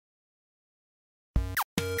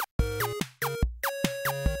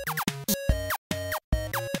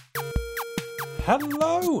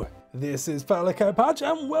Hello, this is Padge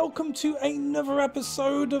and welcome to another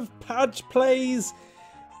episode of Padge Plays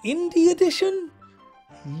Indie Edition?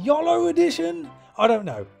 YOLO Edition? I don't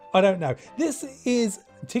know. This is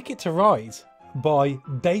Ticket to Ride by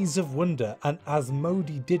Days of Wonder and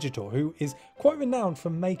Asmodee Digital, who is quite renowned for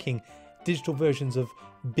making digital versions of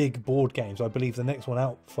big board games. I believe the next one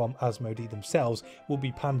out from Asmodee themselves will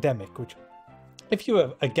be Pandemic, which, if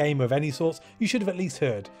you're a gamer of any sorts, you should have at least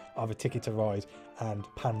heard of a Ticket to Ride and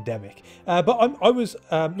Pandemic. But I was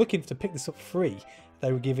looking to pick this up free.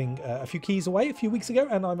 They were giving a few keys away a few weeks ago,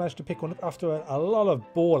 and I managed to pick one up after a lot of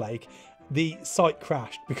ball ache. The site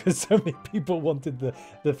crashed because so many people wanted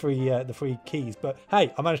the free keys. But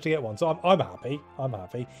hey, I managed to get one, so I'm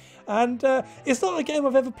happy. And it's not a game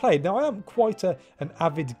I've ever played. Now, I am quite an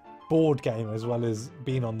avid board gamer as well as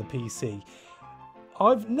being on the PC.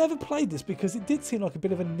 I've never played this because it did seem like a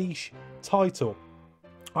bit of a niche title.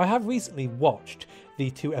 I have recently watched the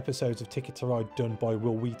 2 episodes of Ticket to Ride done by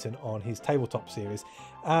Will Wheaton on his tabletop series,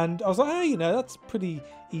 and I was like, hey, you know, that's pretty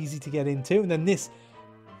easy to get into. And then this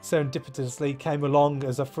serendipitously came along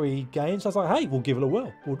as a free game, so I was like, hey, we'll give it a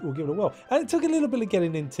whirl. We'll give it a whirl. And it took a little bit of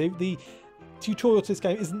getting into. The tutorial to this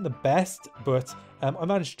game isn't the best, but I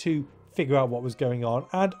managed to figure out what was going on,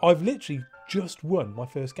 and I've literally just won my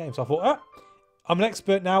first game. So I thought, I'm an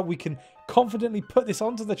expert now. We can confidently put this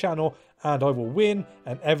onto the channel and I will win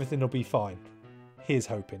and everything will be fine. Here's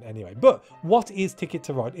hoping anyway. But what is Ticket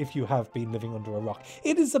to Ride if you have been living under a rock?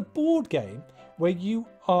 It is a board game where you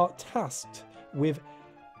are tasked with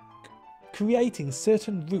creating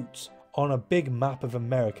certain routes on a big map of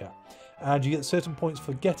America. And you get certain points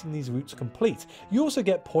for getting these routes complete. You also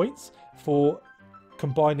get points for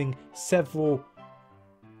combining several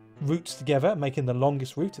routes together, making the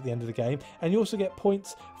longest route at the end of the game, and you also get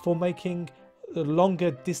points for making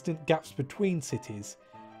longer distant gaps between cities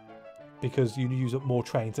because you use up more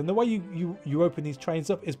trains. And the way you open these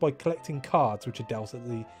trains up is by collecting cards which are dealt at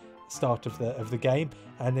the start of the game,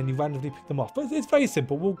 and then you randomly pick them off. But it's very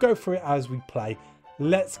simple. We'll go through it as we play.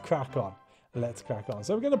 Let's crack on.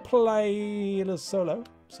 So we're going to play a solo.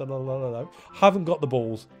 Haven't got the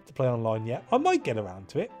balls to play online yet. I might get around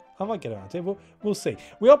to it. We'll see.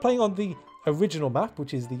 We are playing on the original map,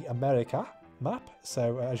 which is the America map.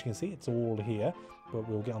 So as you can see, it's all here, but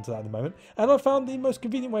we'll get onto that in a moment. And I found the most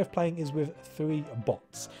convenient way of playing is with 3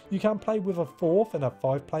 bots. You can play with a 4th and have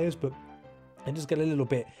 5 players, but it just get a little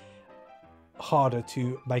bit harder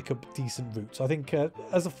to make up decent routes. I think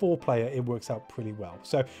as a 4-player, it works out pretty well.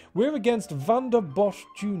 So we're against Vander Bosch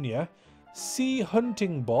Jr., C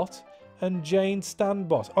Hunting Bot, and Jane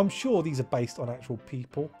Stanbot. I'm sure these are based on actual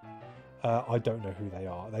people. I don't know who they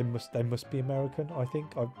are. They must be American, I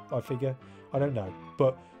think. I figure. I don't know.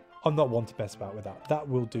 But I'm not one to mess about with that. That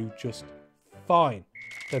will do just fine.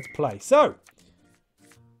 Let's play. So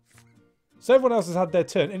everyone else has had their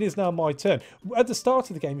turn. It is now my turn. At the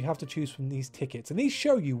start of the game, you have to choose from these tickets. And these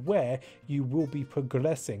show you where you will be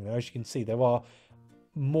progressing. Now, as you can see, there are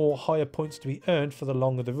more higher points to be earned for the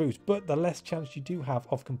longer the route, but the less chance you do have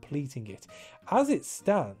of completing it. As it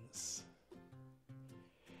stands,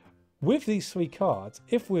 with these 3 cards,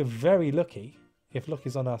 if we're very lucky, if luck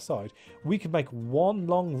is on our side, we can make one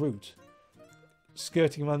long route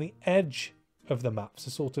skirting around the edge of the map, so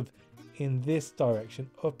sort of in this direction,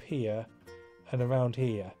 up here and around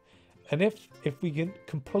here. And if we can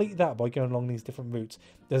complete that by going along these different routes,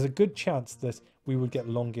 there's a good chance that we would get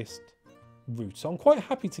longest route. So I'm quite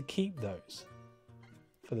happy to keep those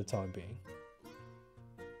for the time being.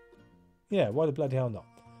 Yeah, why the bloody hell not?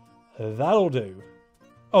 That'll do.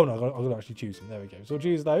 Oh no, I've got to actually choose them. There we go. So I'll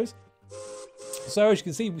choose those. So as you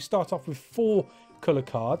can see, we start off with 4 colour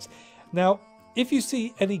cards. Now, if you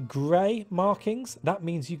see any grey markings, that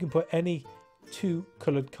means you can put any 2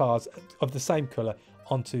 coloured cards of the same colour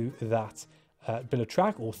onto that bill of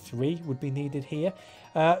track, or 3 would be needed here.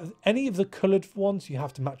 Any of the coloured ones, you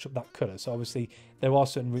have to match up that colour. So obviously there are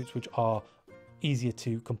certain routes which are easier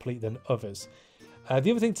to complete than others.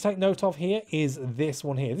 The other thing to take note of here is this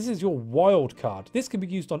one here. This is your wild card. This can be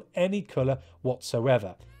used on any colour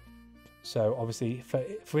whatsoever. So obviously,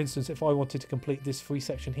 for instance, if I wanted to complete this free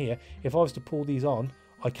section here, if I was to pull these on,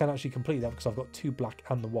 I can actually complete that because I've got 2 black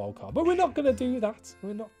and the wild card. But we're not going to do that.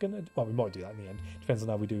 Well, we might do that in the end. Depends on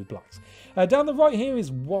how we do with blacks. Down the right here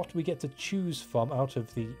is what we get to choose from out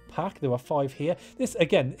of the pack. There are 5 here. This,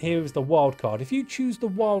 again, here is the wild card. If you choose the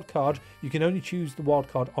wild card, you can only choose the wild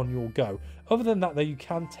card on your go. Other than that, though, you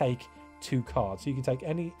can take 2 cards. So you can take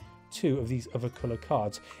any 2 of these other colour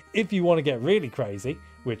cards. If you want to get really crazy,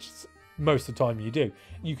 which most of the time you do,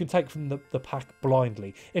 you can take from the pack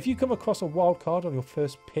blindly. If you come across a wild card on your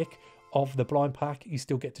first pick of the blind pack, you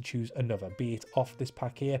still get to choose another, be it off this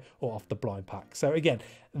pack here or off the blind pack. So again,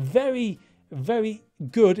 very, very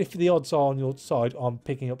good if the odds are on your side on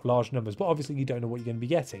picking up large numbers, but obviously you don't know what you're going to be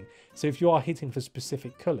getting. So if you are hitting for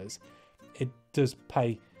specific colours, it does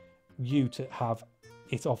pay you to have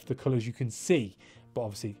it off the colours you can see, but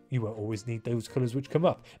obviously you won't always need those colours which come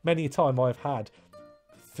up. Many a time I've had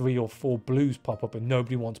 3 or 4 blues pop up and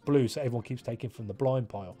nobody wants blue, so everyone keeps taking from the blind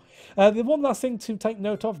pile. The one last thing to take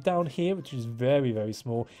note of down here, which is very, very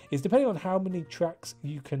small, is depending on how many tracks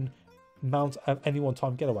you can mount at any one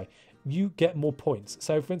time getaway, you get more points.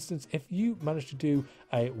 So for instance, if you manage to do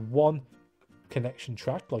a 1 connection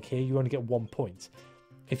track, like here, you only get 1 point.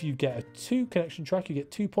 If you get a 2 connection track, you get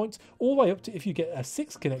 2 points, all the way up to if you get a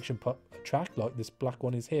 6 connection track, like this black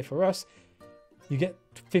one is here for us, you get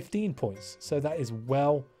 15 points. So that is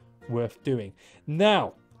well worth doing.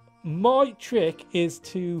 Now, my trick is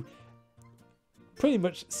to pretty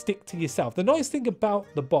much stick to yourself. The nice thing about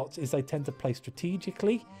the bots is they tend to play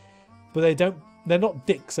strategically, but they're not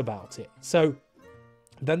dicks about it. So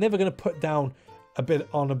they're never going to put down a bit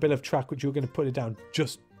of track which you're going to put it down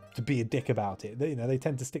just to be a dick about it. They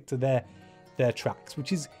tend to stick to their tracks,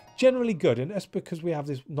 which is generally good. And that's because we have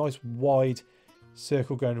this nice wide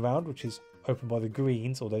circle going around, which is opened by the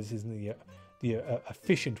greens, although this isn't the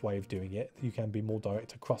efficient way of doing it. You can be more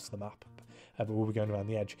direct across the map, but we'll be going around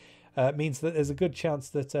the edge. Means that there's a good chance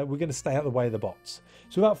that we're going to stay out of the way of the bots.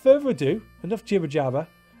 So without further ado, enough jibber jabber,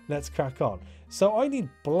 let's crack on. So I need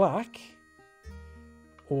black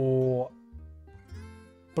or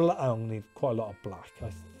black. I'll need quite a lot of black, I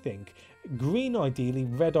think. Green ideally,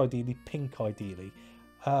 red ideally, pink ideally.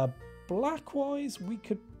 Black wise, we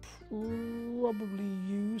could probably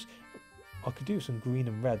use, I could do some green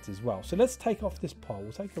and reds as well. So let's take off this pile.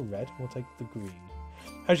 We'll take a red, we'll take the green.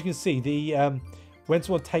 As you can see, the when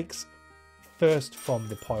someone takes first from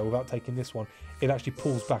the pile without taking this one, it actually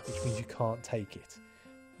pulls back, which means you can't take it.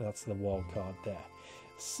 That's the wild card there.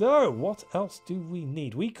 So what else do we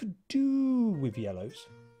need? We could do with yellows.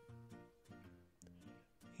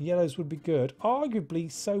 Yellows would be good.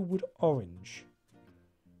 Arguably, so would orange.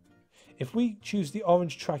 If we choose the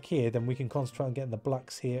orange track here, then we can concentrate on getting the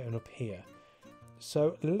blacks here and up here.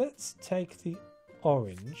 So let's take the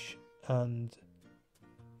orange and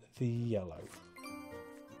the yellow.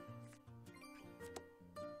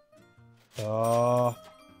 Ah,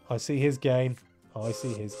 I see his game. I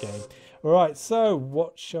see his game. Right, so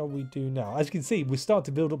what shall we do now? As you can see, we start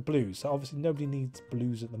to build up blues. So obviously nobody needs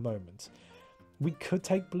blues at the moment. We could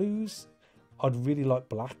take blues. I'd really like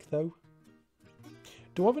black though.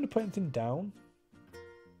 Do I want to put anything down?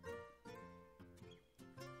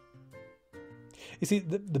 You see,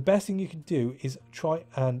 the best thing you can do is try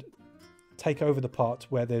and take over the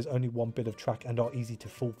parts where there's only 1 bit of track and are easy to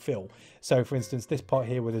fulfill. So for instance, this part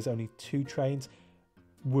here where there's only 2 trains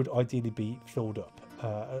would ideally be filled up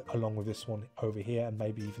along with this one over here, and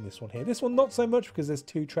maybe even this one here. This one not so much because there's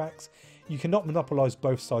 2 tracks. You cannot monopolize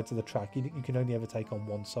both sides of the track. You can only ever take on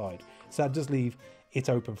one side. So that does leave it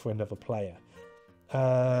open for another player.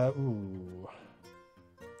 Ooh.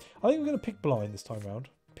 I think we're going to pick blind this time round.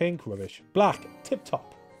 Pink, rubbish. Black, tip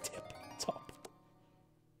top. Tip top.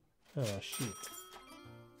 Oh, shit.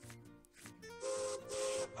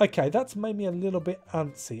 Okay, that's made me a little bit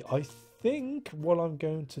antsy. I think what I'm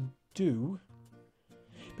going to do,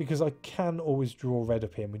 because I can always draw red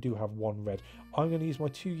up here, and we do have 1 red, I'm going to use my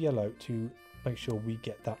 2 yellow to make sure we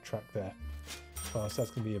get that track there. Oh, so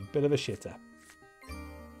that's going to be a bit of a shitter.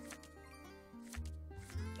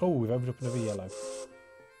 Oh, we've opened up another yellow.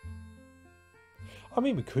 I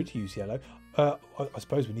mean, we could use yellow. I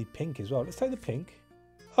suppose we need pink as well. Let's take the pink.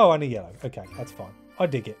 Oh, and a yellow. Okay, that's fine. I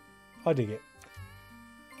dig it. I dig it.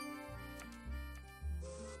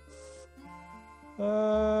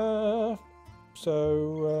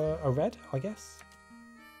 So a red, I guess.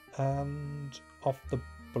 And off the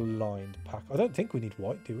blind pack. I don't think we need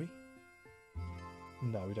white, do we?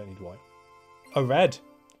 No, we don't need white. A red.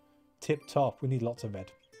 Tip top. We need lots of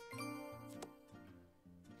red.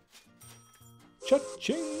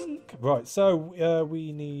 Cha-ching! Right, so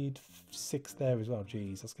we need 6 there as well.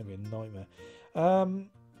 Jeez, that's going to be a nightmare.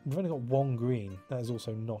 We've only got 1 green. That is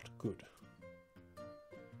also not good.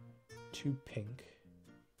 2 pink.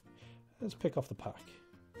 Let's pick off the pack.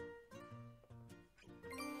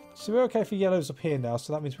 So we're okay for yellows up here now,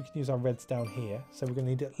 so that means we can use our reds down here. So we're going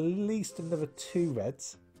to need at least another 2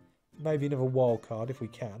 reds. Maybe another wild card if we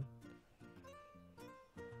can.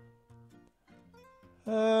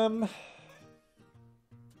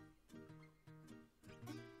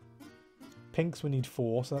 Pinks we need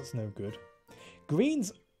 4, so that's no good.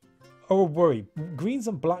 Greens are a worry. Greens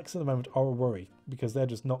and blacks at the moment are a worry because they're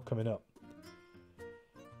just not coming up.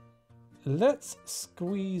 Let's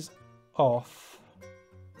squeeze off.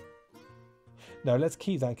 No, let's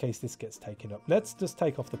keep that in case this gets taken up. Let's just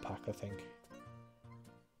take off the pack, I think.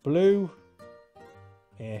 Blue.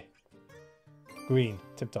 Yeah. Green.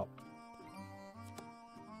 Tip top.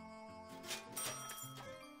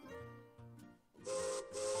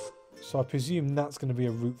 So I presume that's going to be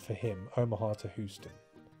a route for him. Omaha to Houston.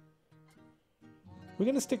 We're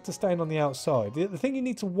going to stick to staying on the outside. The thing you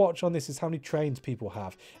need to watch on this is how many trains people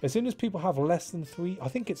have. As soon as people have less than 3, I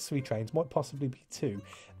think it's 3 trains, might possibly be 2.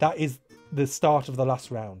 That is the start of the last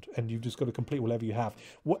round, and you've just got to complete whatever you have.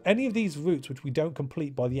 Any of these routes which we don't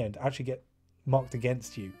complete by the end actually get marked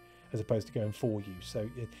against you as opposed to going for you. So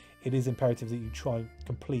it is imperative that you try and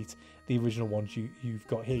complete the original ones you've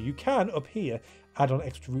got here. You can, up here, add on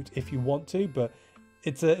extra routes if you want to, but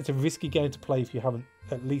it's a risky game to play if you haven't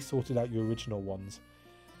at least sorted out your original ones.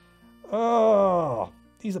 Oh,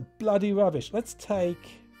 these are bloody rubbish. Let's take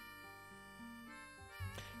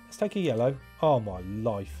a yellow. Oh my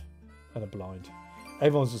life. And a blind.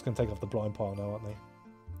 Everyone's just going to take off the blind pile now, aren't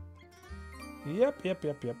they? Yep.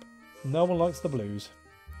 No one likes the blues.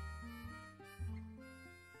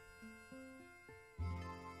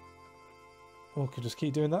 We could just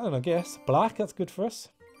keep doing that, and I guess black. That's good for us.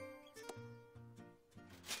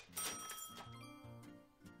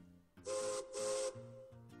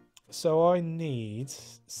 So I need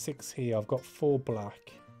 6 here. I've got 4 black.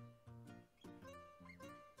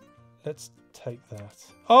 Let's take that.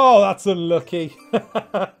 Oh, that's unlucky.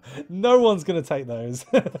 No one's going to take those.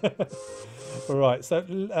 Right,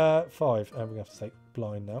 so 5. And we have to take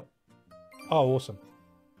blind now. Oh, awesome.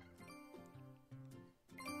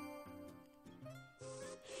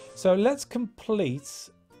 So let's complete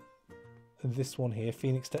this one here,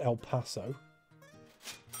 Phoenix to El Paso.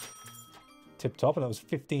 Tip top, and that was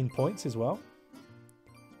 15 points as well.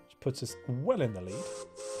 Which puts us well in the lead.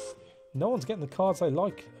 No one's getting the cards they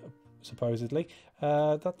like, supposedly.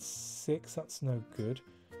 That's 6, that's no good.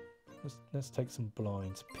 Let's take some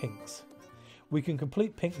blinds. Pinks. We can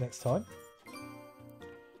complete pink next time,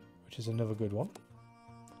 which is another good one.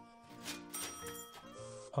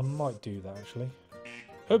 I might do that, actually.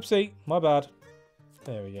 Oopsie, my bad.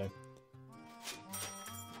 There we go.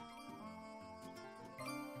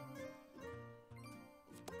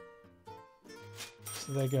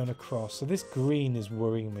 So they're going across. So this green is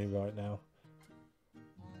worrying me right now.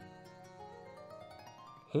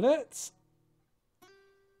 Let's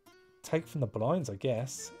take from the blinds, I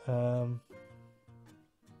guess. Yeah,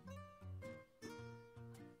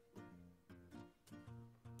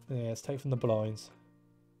 let's take from the blinds.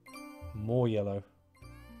 More yellow.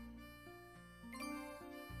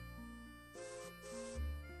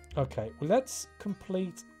 Okay, well, let's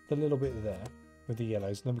complete the little bit there with the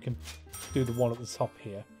yellows, and then we can do the one at the top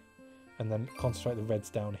here, and then concentrate the reds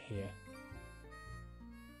down here.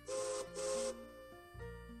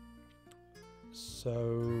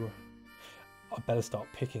 So I better start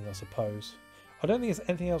picking, I suppose. I don't think there's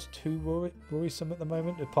anything else too worrisome at the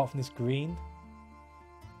moment, apart from this green.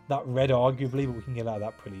 That red, arguably, but we can get out of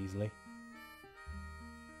that pretty easily.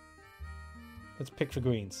 Let's pick for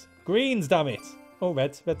greens. Greens, damn it! Oh,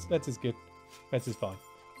 reds. Reds is good. Reds is fine.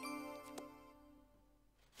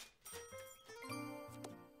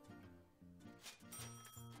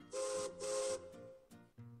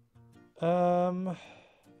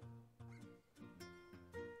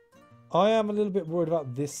 I am a little bit worried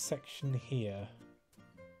about this section here,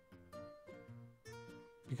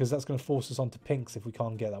 because that's going to force us onto pinks if we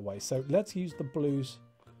can't get that way. So let's use the blues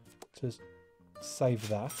to save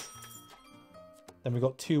that. Then we've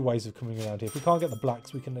got 2 ways of coming around here. If we can't get the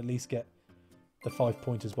blacks, we can at least get the 5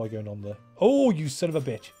 pointers by going on the... Oh, you son of a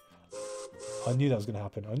bitch. I knew that was going to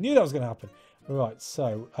happen. I knew that was going to happen. Right,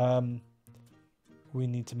 so we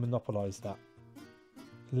need to monopolize that.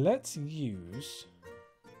 Let's use...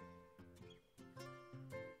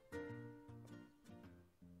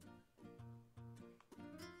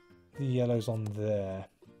 the yellows on there.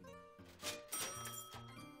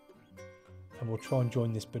 And we'll try and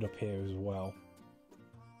join this bit up here as well.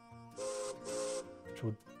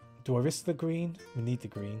 Do I risk the green? We need the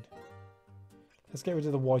green. Let's get rid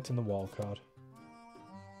of the white and the wild card.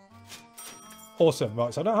 Awesome.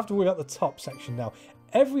 Right, so I don't have to worry about the top section now.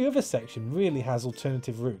 Every other section really has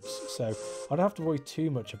alternative routes, so I don't have to worry too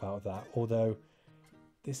much about that, although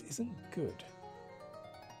this isn't good.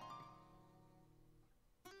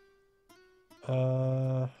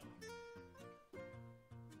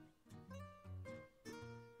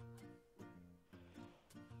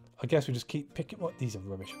 I guess we just keep picking... What? These are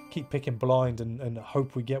rubbish. Keep picking blind and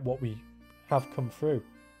hope we get what we have come through.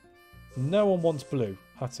 No one wants blue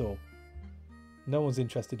at all. No one's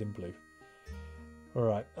interested in blue.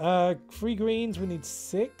 Alright. 3 greens. We need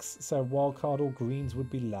 6. So wildcard or greens would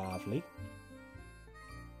be lovely.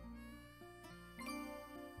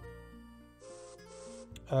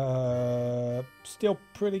 Still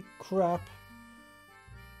pretty crap.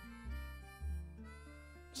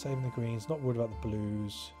 Saving the greens. Not worried about the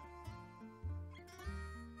blues.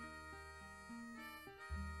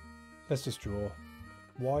 Let's just draw.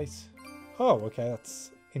 White. Oh, okay,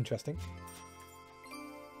 that's interesting.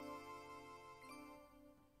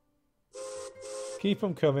 Keep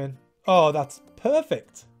them coming. Oh, that's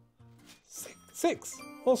perfect. 6.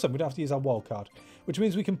 Awesome, we don't have to use our wild card. Which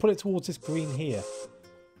means we can put it towards this green here.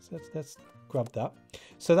 So let's grab that.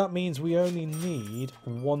 So that means we only need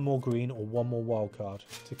 1 more green or 1 more wild card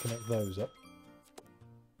to connect those up.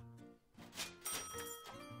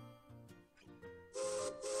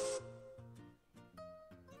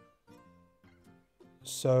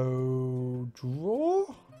 So, draw?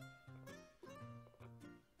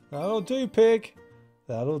 That'll do, pig.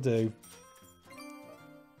 That'll do.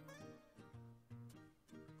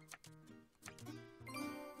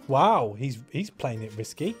 Wow, he's playing it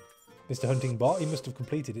risky. Mr. Hunting Bot, he must have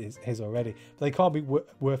completed his already. But they can't be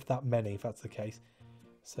worth that many if that's the case.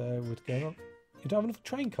 So, what's going on? You don't have enough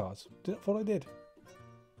train cards. I thought I did.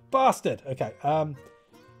 Bastard! Okay,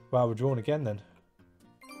 wow, we're drawn again then.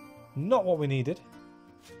 Not what we needed.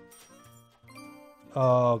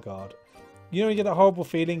 Oh, God. You know, you get that horrible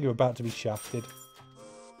feeling you're about to be shafted.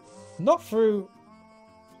 Not through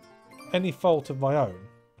any fault of my own.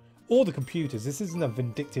 Or the computer's. This isn't a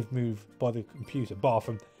vindictive move by the computer, bar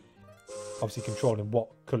from obviously controlling what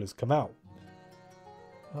colours come out.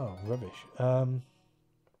 Oh, rubbish.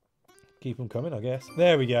 Keep them coming, I guess.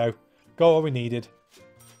 There we go. Got what we needed.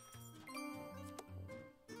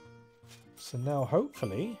 So now,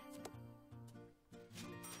 hopefully...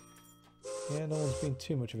 Yeah, no one's been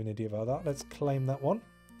too much of an idiot about that. Let's claim that one.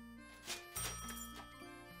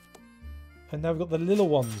 And now we've got the little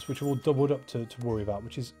ones, which are all doubled up to worry about,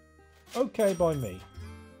 which is okay by me.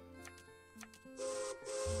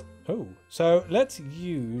 Oh, so let's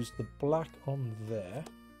use the black on there.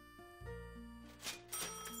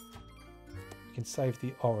 We can save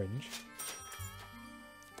the orange.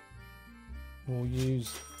 We'll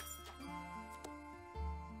use...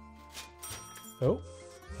 Oh.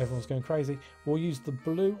 Everyone's going crazy. We'll use the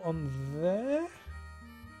blue on there.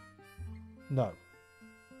 No.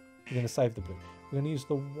 We're going to save the blue. We're going to use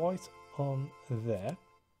the white on there.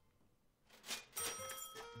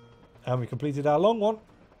 And we completed our long one.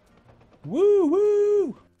 Woo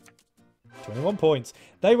woo! 21 points.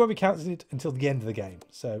 They won't be counted until the end of the game.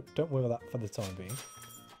 So don't worry about that for the time being.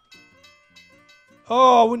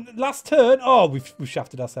 Oh, last turn. Oh, we've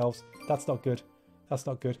shafted ourselves. That's not good. That's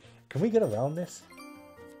not good. Can we get around this?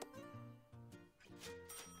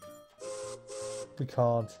 We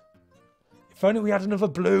can't. If only we had another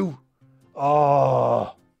blue.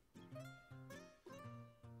 Oh.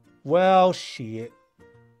 Well, shit.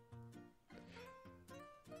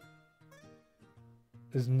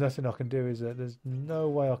 There's nothing I can do, is there? There's no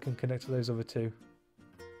way I can connect to those other 2.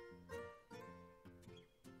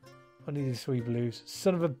 I needed 3 blues.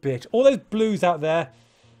 Son of a bitch. All those blues out there.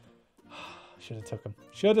 Should have took them.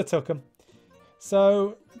 Should have took them.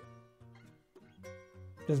 So,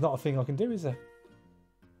 there's not a thing I can do, is there?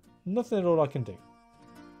 Nothing at all I can do.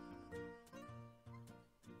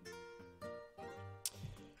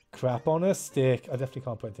 Crap on a stick. I definitely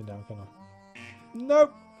can't put anything down, can I?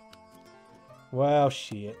 Nope. Well,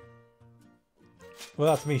 shit.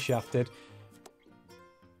 Well, that's me shafted.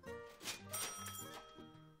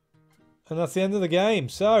 And that's the end of the game.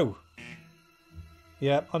 So,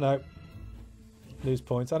 yeah, I know. Lose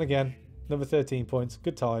points. And again, another 13 points.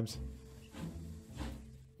 Good times.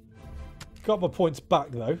 Got my points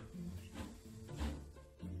back, though.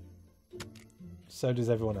 So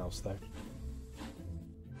does everyone else, though.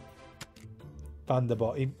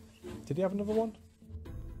 Vanderbot. Did he have another one?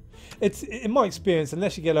 It's, in my experience,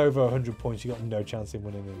 unless you get over 100 points, you've got no chance in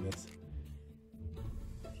winning in this.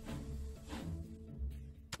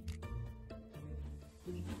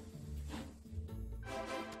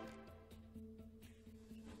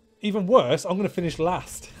 Even worse, I'm going to finish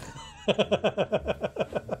last.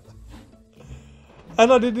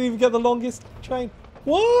 And I didn't even get the longest train.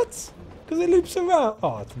 What? Because it loops around.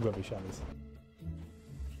 Oh, it's rubbish, Alice.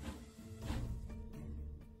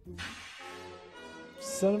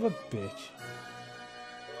 Son of a bitch.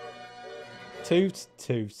 Toot,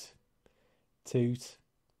 toot. Toot.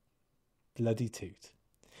 Bloody toot.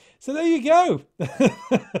 So there you go.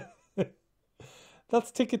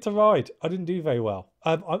 That's Ticket to Ride. I didn't do very well.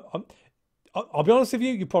 I'll be honest with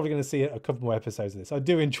you, you're probably going to see a couple more episodes of this. I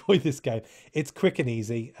do enjoy this game. It's quick and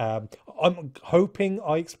easy. I'm hoping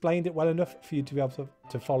I explained it well enough for you to be able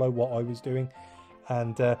to follow what I was doing.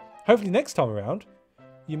 And hopefully next time around,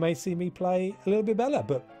 you may see me play a little bit better.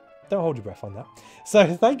 But don't hold your breath on that.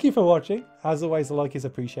 So thank you for watching. As always, a like is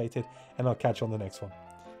appreciated. And I'll catch you on the next one.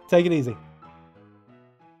 Take it easy.